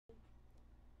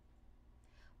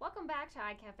Welcome back to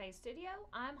iCafe Studio.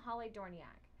 I'm Holly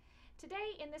Dorniak.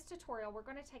 Today in this tutorial we're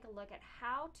going to take a look at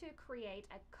how to create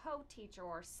a co-teacher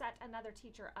or set another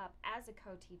teacher up as a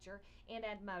co-teacher in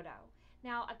Edmodo.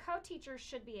 Now a co-teacher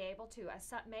should be able to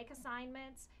make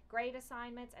assignments, grade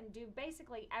assignments, and do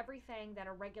basically everything that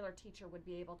a regular teacher would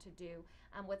be able to do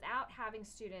without having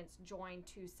students join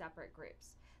two separate groups.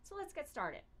 So let's get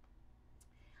started.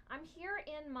 I'm here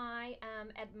in my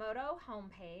Edmodo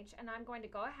homepage, and I'm going to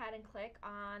go ahead and click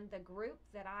on the group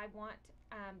that I want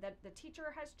that the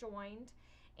teacher has joined.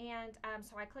 And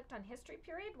so I clicked on History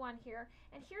Period 1 here,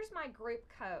 and here's my group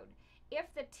code.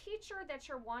 If the teacher that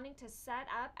you're wanting to set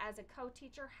up as a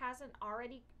co-teacher hasn't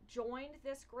already joined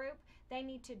this group, they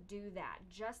need to do that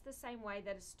just the same way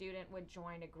that a student would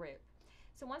join a group.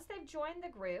 So once they've joined the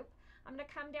group, I'm going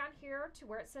to come down here to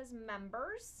where it says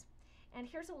Members. And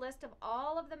here's a list of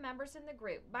all of the members in the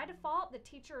group. By default, the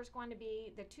teacher is going to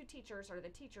be, the teachers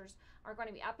are going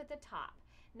to be up at the top.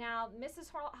 Now, Mrs.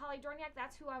 Holly Dorniak,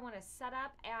 that's who I want to set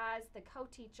up as the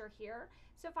co-teacher here.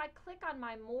 So if I click on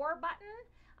my More button,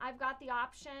 I've got the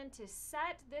option to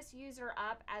set this user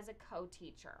up as a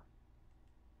co-teacher.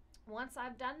 Once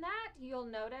I've done that, you'll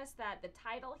notice that the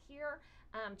title here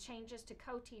changes to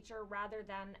co-teacher rather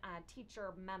than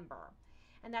teacher member.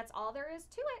 And that's all there is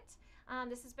to it.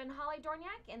 This has been Holly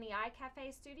Dorniak in the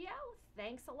iCafe Studio.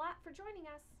 Thanks a lot for joining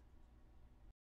us.